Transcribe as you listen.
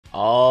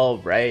All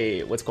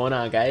right, what's going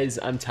on, guys?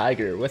 I'm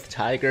Tiger with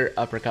Tiger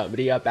Uppercut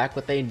Media, back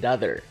with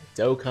another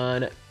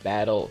Dokkan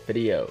battle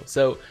video.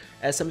 So,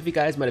 as some of you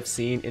guys might have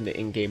seen in the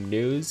in-game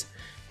news,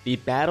 the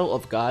Battle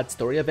of God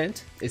story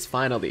event is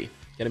finally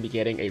going to be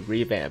getting a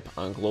revamp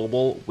on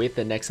Global with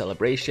the next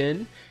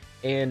celebration.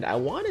 And I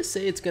want to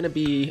say it's going to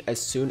be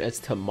as soon as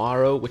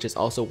tomorrow, which is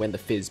also when the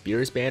Fizz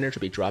Beers banner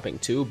should be dropping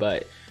too,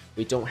 but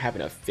we don't have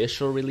an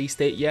official release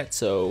date yet,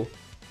 so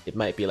it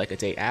might be like a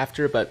day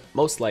after, but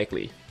most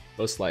likely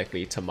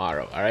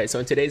tomorrow. Alright, so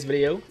in today's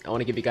video, I want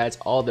to give you guys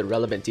all the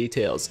relevant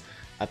details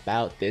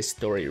about this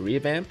story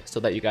revamp so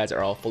that you guys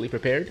are all fully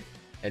prepared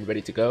and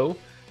ready to go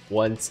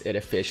once it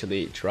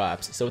officially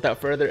drops. So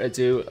without further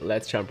ado,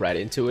 let's jump right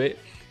into it.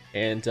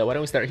 And why don't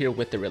we start here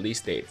with the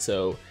release date.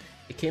 So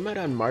it came out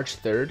on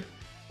March 3rd,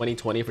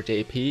 2020 for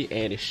JP,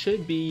 and it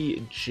should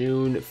be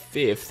June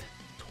 5th,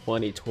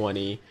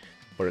 2020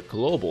 for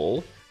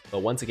Global.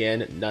 But once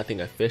again,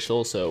 nothing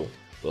official, so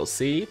we'll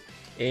see.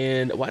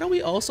 And why don't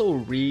we also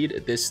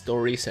read this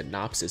story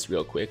synopsis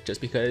real quick,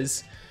 just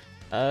because,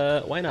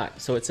 why not?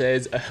 So it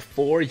says,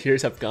 4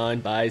 years have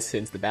gone by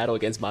since the battle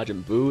against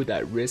Majin Buu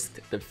that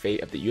risked the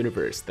fate of the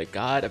universe. The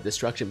god of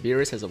destruction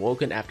Beerus has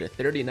awoken after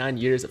 39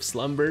 years of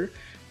slumber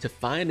to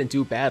find and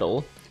do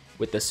battle,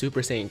 with the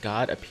Super Saiyan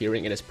god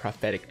appearing in his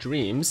prophetic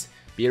dreams.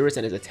 Beerus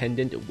and his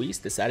attendant Whis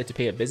decided to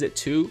pay a visit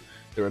to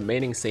the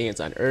remaining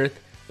Saiyans on Earth,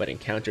 but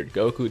encountered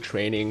Goku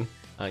training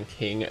on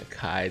King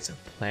Kai's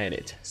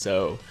planet.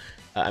 So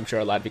I'm sure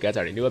a lot of you guys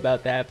already knew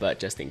about that, but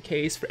just in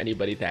case, for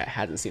anybody that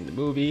hasn't seen the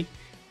movie,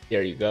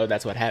 there you go,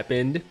 that's what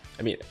happened.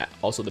 I mean,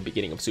 also the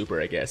beginning of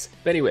Super, I guess.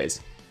 But anyways,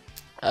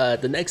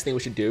 the next thing we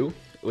should do,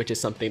 which is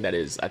something that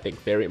is, I think,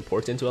 very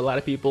important to a lot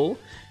of people,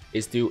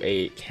 is do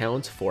a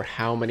count for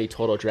how many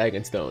total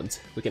Dragon Stones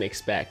we can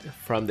expect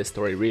from this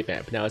story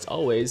revamp. Now, as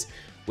always,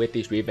 with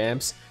these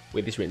revamps,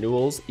 with these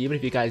renewals, even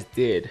if you guys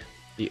did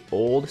the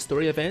old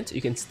story event,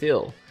 you can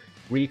still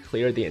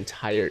re-clear the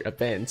entire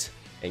event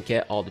and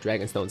get all the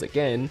Dragon Stones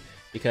again,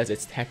 because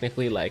it's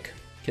technically like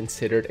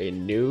considered a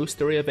new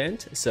story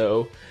event.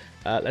 So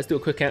let's do a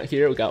quick count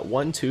here. We got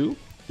 1, 2,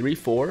 3,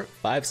 4,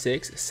 5,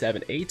 6,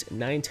 7, 8,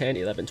 9, 10,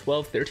 11,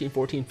 12, 13,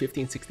 14,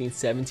 15, 16,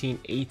 17,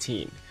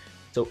 18.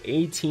 So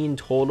 18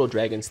 total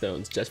Dragon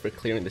Stones just for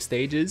clearing the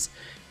stages.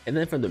 And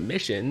then from the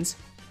missions,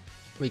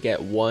 we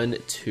get 1,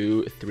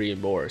 2, 3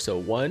 more. So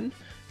 1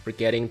 for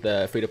getting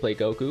the free-to-play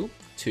Goku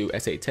to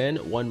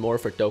SA10, 1 more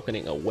for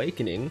Dokkan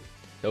Awakening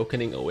to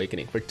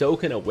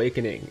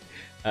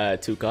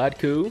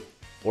Godku,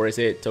 or is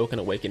it Dokkan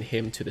Awaken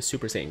him to the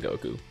Super Saiyan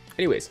Goku?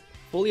 Anyways,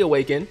 fully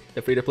awaken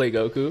the free-to-play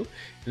Goku, and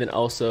then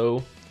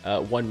also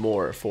 1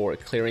 more for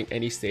clearing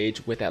any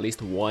stage with at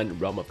least 1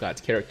 Realm of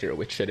Gods character,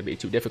 which shouldn't be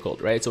too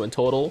difficult, right? So in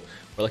total,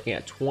 we're looking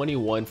at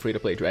 21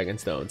 free-to-play Dragon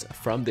Stones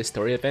from this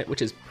story event,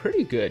 which is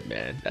pretty good,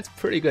 man. That's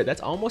pretty good.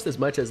 That's almost as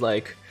much as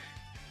like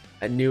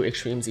a new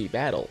Extreme Z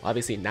battle.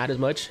 Obviously not as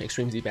much.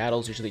 Extreme Z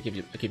battles usually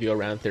give you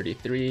around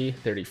 33,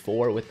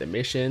 34 with the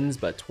missions,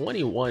 but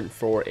 21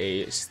 for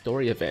a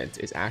story event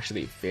is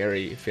actually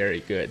very, very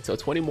good. So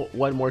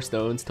 21 more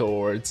stones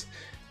towards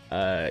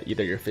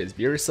either your Fizz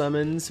Beer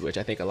summons, which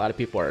I think a lot of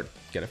people are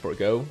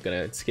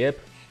gonna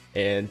skip,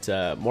 and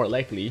more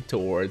likely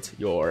towards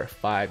your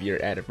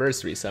 5-year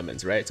anniversary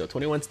summons, right? So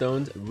 21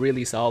 stones,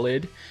 really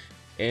solid.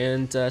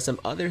 And some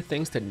other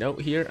things to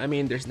note here. I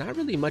mean, there's not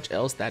really much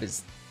else that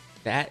is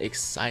that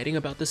exciting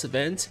about this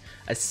event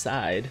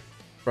aside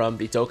from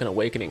the Dokkan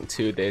Awakening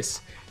to this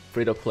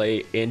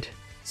free-to-play Int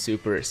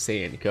Super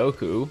Saiyan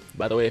Goku.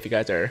 By the way, if you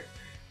guys are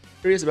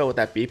curious about what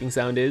that beeping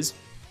sound is,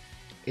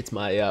 it's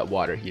my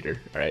water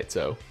heater. Alright,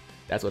 so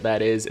that's what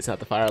that is. It's not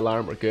the fire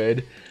alarm, we're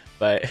good.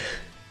 But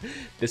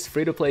this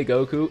free-to-play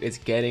Goku is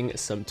getting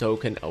some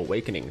Dokkan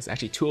Awakenings,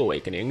 actually 2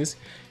 Awakenings.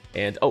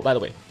 And oh, by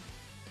the way,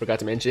 forgot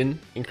to mention,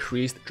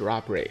 increased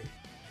drop rate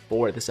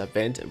for this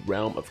event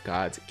Realm of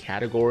Gods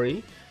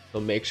category. So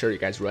make sure you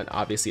guys run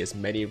obviously as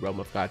many Realm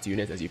of Gods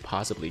units as you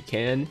possibly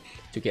can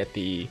to get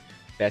the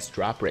best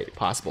drop rate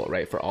possible,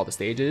 right, for all the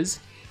stages.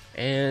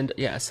 And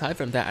yeah, aside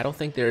from that, I don't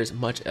think there's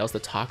much else to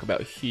talk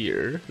about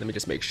here. Let me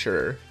just make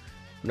sure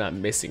I'm not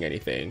missing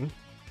anything.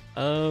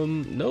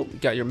 Nope,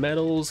 got your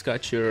medals,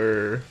 got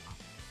your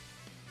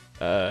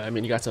I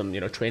mean, you got some,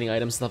 training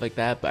items, stuff like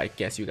that, but I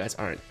guess you guys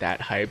aren't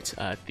that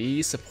hyped.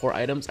 These support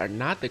items are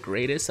not the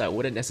greatest. I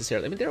wouldn't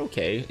necessarily, I mean, they're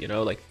okay,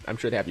 like, I'm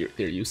sure they have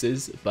their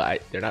uses,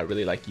 but they're not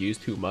really, like,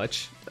 used too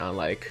much on,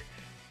 like,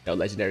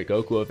 Legendary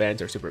Goku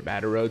events or Super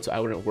Battle Road, so I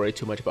wouldn't worry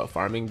too much about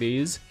farming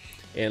these.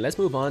 And let's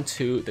move on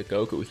to the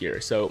Goku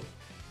here. So,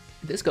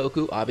 this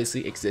Goku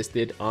obviously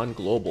existed on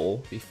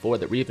Global before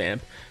the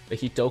revamp, but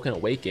he Dokkan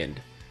Awakened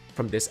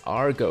from this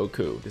R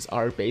Goku, this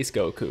R base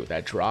Goku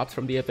that dropped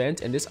from the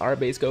event, and this R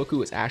base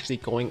Goku is actually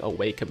going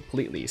away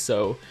completely.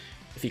 So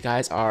if you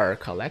guys are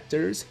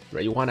collectors,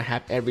 right, you want to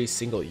have every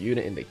single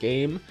unit in the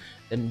game,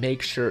 then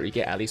make sure you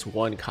get at least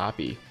 1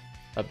 copy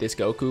of this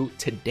Goku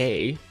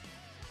today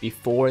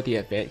before the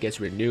event gets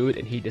renewed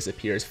and he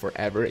disappears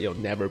forever. You'll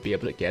never be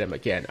able to get him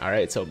again.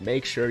 Alright, so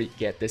make sure you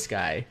get this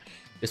guy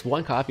Just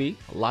one copy,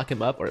 lock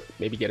him up, or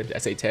maybe get him to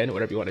SA10,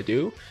 whatever you want to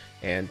do,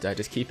 and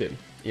just keep him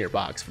in your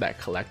box for that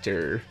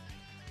collector,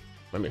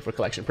 I mean, for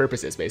collection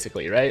purposes,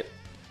 basically, right?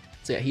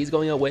 So yeah, he's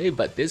going away,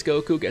 but this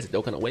Goku gets a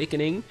Dokkan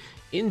Awakening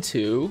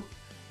into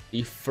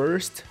the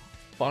first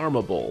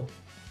farmable,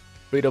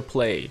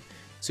 free-to-play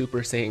Super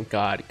Saiyan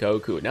God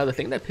Goku. Now, the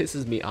thing that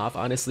pisses me off,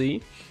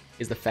 honestly,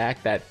 is the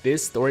fact that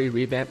this story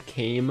revamp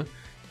came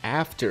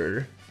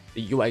after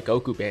the UI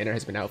Goku banner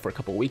has been out for a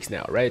couple weeks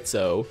now, right?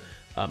 So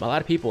a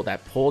lot of people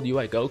that pulled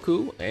UI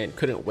Goku and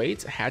couldn't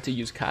wait had to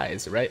use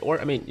Kai's, right?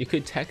 Or, I mean, you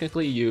could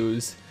technically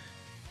use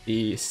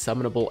the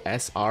summonable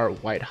SR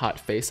White Hot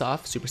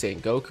Face-Off Super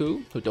Saiyan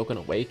Goku, who Dokkan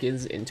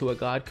Awakens into a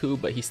God Ku,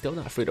 but he's still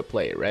not free to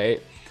play,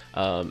 right?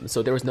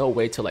 So there was no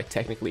way to like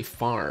technically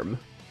farm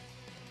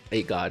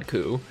a God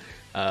Ku,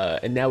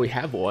 and now we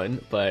have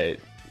one. But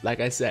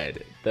like I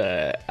said,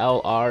 the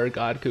LR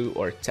God Ku,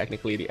 or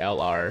technically the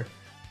LR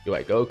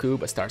UI Goku,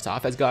 but starts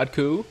off as God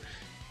Ku.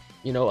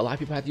 You know, a lot of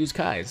people have to use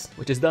Kai's,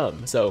 which is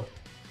dumb. So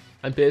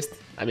I'm pissed.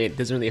 I mean, it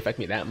doesn't really affect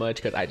me that much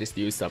because I just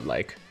used some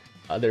like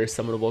other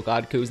summonable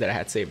God Kus that I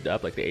had saved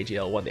up, like the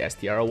AGL one, the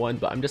STR one,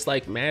 but I'm just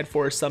like mad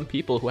for some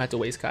people who had to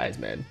waste Kai's,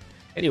 man.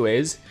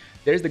 Anyways,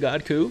 there's the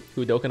God Ku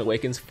who Dokkan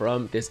Awakens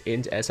from this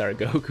Int SR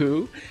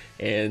Goku,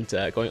 and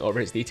going over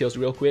his details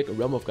real quick.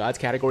 Realm of Gods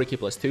category key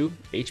 +2,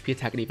 HP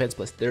attack and defense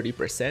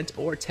 +30%,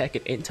 or Tech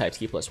and Int types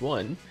key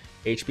 +1,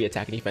 HP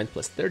attack and defense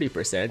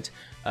 +30%,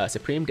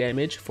 supreme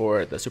damage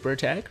for the super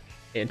attack,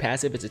 and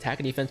passive its attack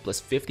and defense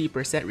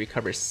 +50%,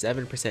 recovers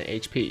 7%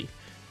 HP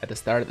at the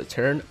start of the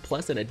turn,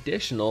 plus an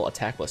additional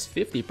attack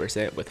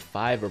 +50% with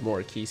 5 or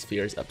more key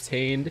spheres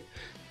obtained.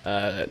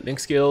 Link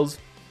skills,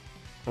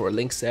 or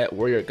Link set,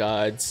 Warrior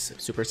Gods,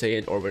 Super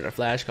Saiyan, Orbital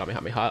Flash,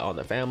 Kamehameha on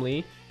the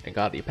family, and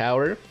Godly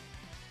Power.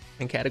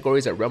 And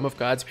categories are Realm of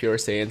Gods, Pure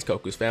Saiyans,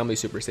 Goku's family,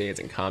 Super Saiyans,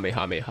 and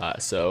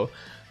Kamehameha. So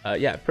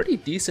yeah, pretty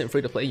decent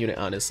free-to-play unit,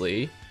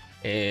 honestly.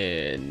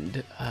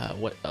 And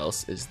what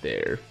else is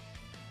there?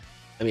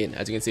 I mean,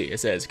 as you can see, it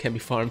says, can be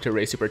farmed to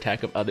raise super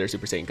attack of other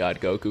Super Saiyan God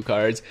Goku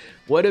cards.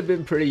 Would have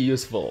been pretty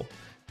useful,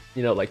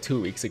 you know, like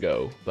 2 weeks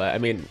ago. But I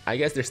mean, I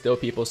guess there's still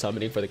people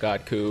summoning for the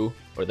God Ku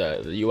or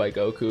the UI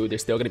Goku.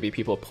 There's still going to be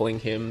people pulling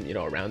him, you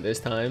know, around this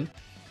time.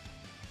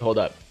 Hold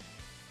up.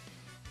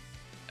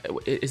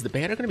 Is the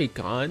banner going to be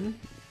gone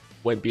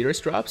when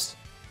Beerus drops?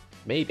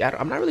 Maybe.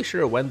 I'm not really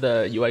sure when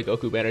the UI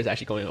Goku banner is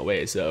actually going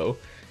away, so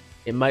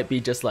it might be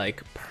just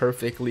like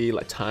perfectly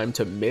like timed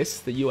to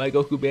miss the UI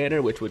Goku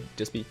banner, which would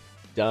just be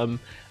dumb.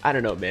 I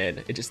don't know,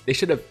 man. They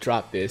should have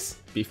dropped this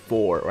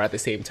before or at the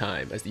same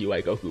time as the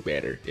UI Goku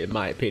banner, in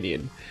my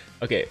opinion.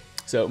 Okay,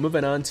 so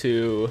moving on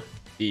to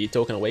the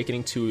Dokkan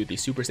Awakening to the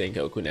Super Saiyan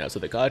Goku now. So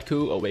the God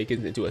Ku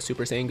awakens into a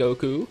Super Saiyan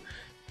Goku,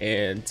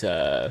 and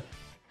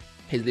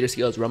his leader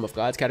skill is Realm of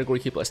Gods category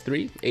key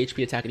 +3,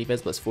 HP attack and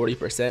defense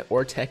 +40%,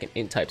 or Tech and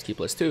Int types key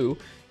 +2,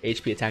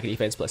 HP attack and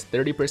defense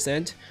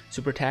 +30%.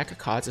 Super attack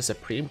causes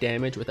supreme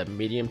damage with a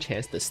medium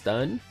chance to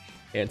stun.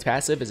 And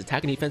passive is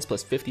attack and defense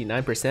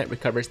 +59%,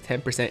 recovers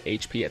 10%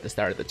 HP at the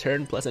start of the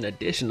turn, plus an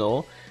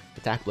additional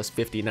attack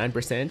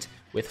 +59%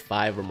 with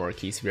 5 or more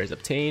key spheres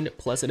obtained,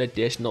 plus an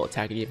additional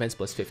attack and defense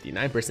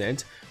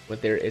 +59% when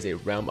there is a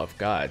Realm of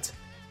Gods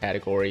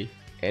category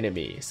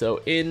enemy.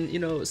 So in, you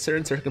know,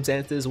 certain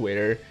circumstances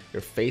where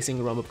you're facing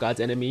a Realm of Gods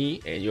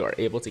enemy and you are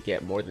able to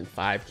get more than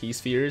 5 key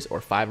spheres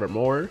or 5 or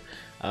more,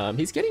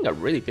 he's getting a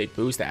really big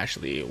boost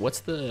actually. What's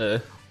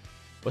the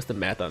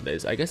math on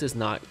this? I guess it's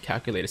not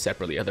calculated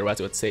separately, otherwise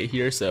it would say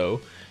here.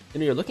 So,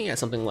 you know, you're looking at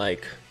something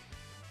like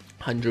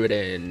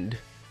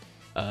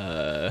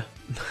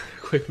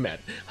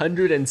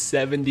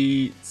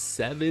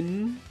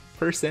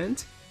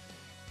 177%.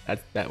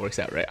 That works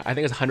out right. I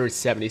think it's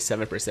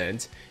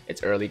 177%.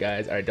 It's early,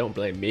 guys. Alright, don't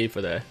blame me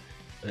for the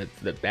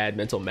bad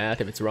mental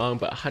math if it's wrong,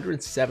 but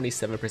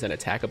 177%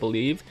 attack, I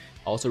believe.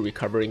 Also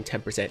recovering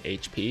 10%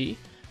 HP.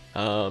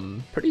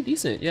 Pretty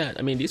decent. Yeah,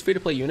 I mean, these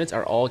free-to-play units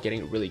are all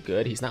getting really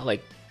good. He's not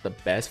like the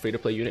best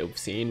free-to-play unit we've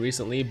seen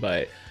recently,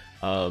 but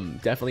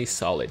definitely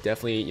solid.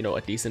 Definitely, you know,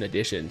 a decent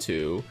addition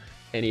to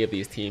any of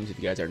these teams if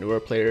you guys are newer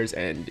players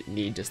and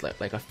need just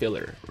like a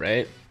filler,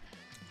 right?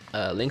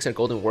 Links are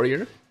Golden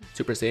Warrior,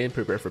 Super Saiyan,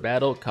 Prepare for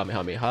Battle,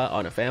 Kamehameha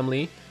on a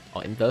family,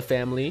 in the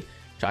family,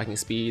 Shocking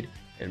Speed,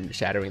 and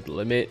Shattering the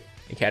Limit.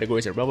 And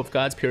categories are Realm of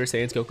Gods, Pure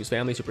Saiyans, Goku's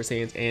family, Super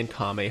Saiyans, and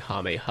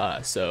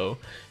Kamehameha. So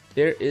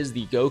there is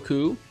the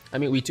Goku. I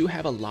mean, we do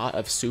have a lot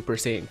of Super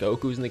Saiyan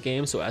Gokus in the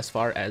game, so as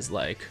far as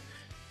like,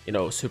 you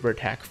know, super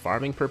attack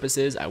farming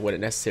purposes, I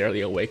wouldn't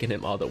necessarily awaken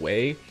him all the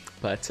way.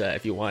 But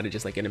if you want to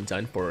just like get him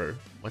done for,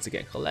 once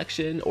again,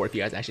 collection, or if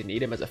you guys actually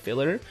need him as a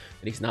filler,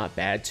 then he's not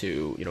bad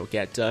to, you know,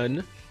 get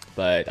done.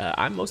 But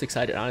I'm most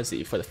excited,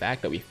 honestly, for the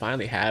fact that we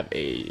finally have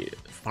a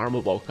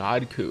farmable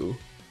God Ku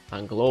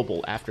on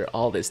Global after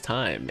all this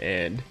time.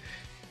 And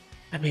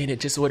I mean, it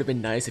just would have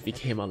been nice if he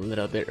came a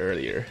little bit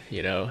earlier,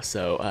 you know?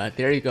 So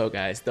there you go,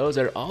 guys. Those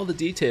are all the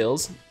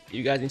details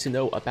you guys need to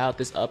know about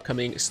this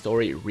upcoming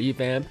story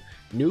revamp,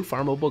 new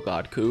farmable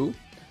God Ku,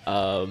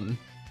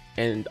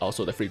 and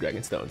also the free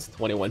Dragon Stones,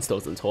 21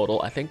 stones in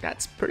total. I think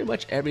that's pretty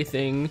much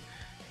everything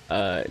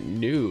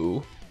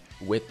new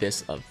with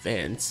this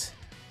event.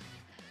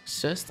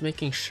 Just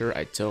making sure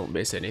I don't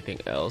miss anything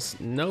else.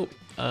 Nope.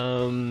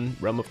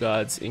 Realm of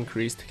Gods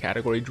increased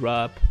category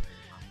drop,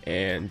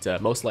 and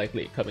most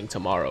likely coming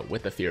tomorrow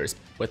with the Fierce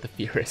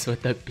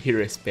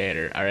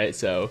banner. All right,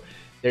 so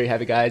there you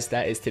have it, guys.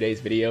 That is today's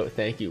video.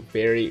 Thank you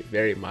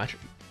very much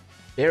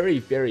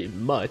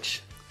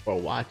for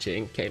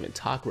watching. Can't even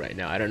talk right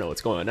now. I don't know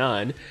what's going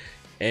on.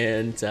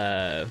 And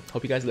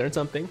hope you guys learned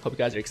something. Hope you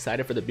guys are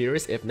excited for the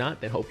Beerus. If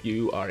not, then hope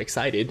you are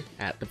excited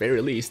at the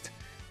very least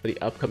for the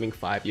upcoming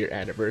 5-year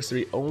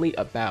anniversary. Only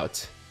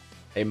about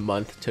a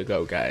month to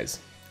go, guys.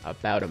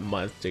 About a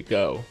month to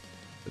go.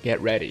 So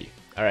get ready.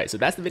 Alright, so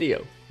that's the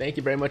video. Thank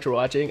you very much for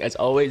watching. As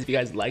always, if you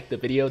guys liked the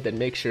video, then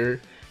make sure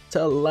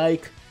to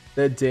like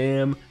the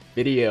damn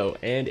video.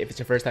 And if it's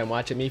your first time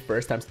watching me,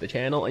 first time to the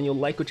channel, and you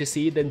like what you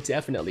see, then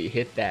definitely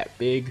hit that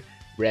big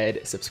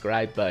red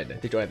subscribe button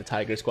to join the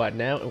Tiger Squad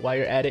now. And while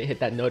you're at it, hit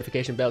that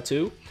notification bell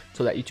too,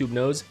 so that YouTube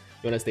knows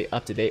you want to stay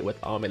up to date with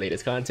all my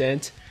latest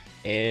content.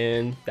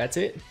 And that's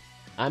it.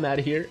 I'm out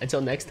of here.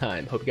 Until next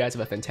time, hope you guys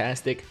have a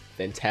fantastic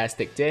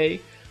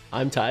day.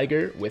 I'm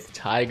Tiger with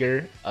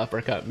Tiger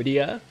Uppercut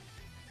Media,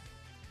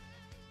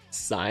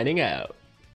 signing out.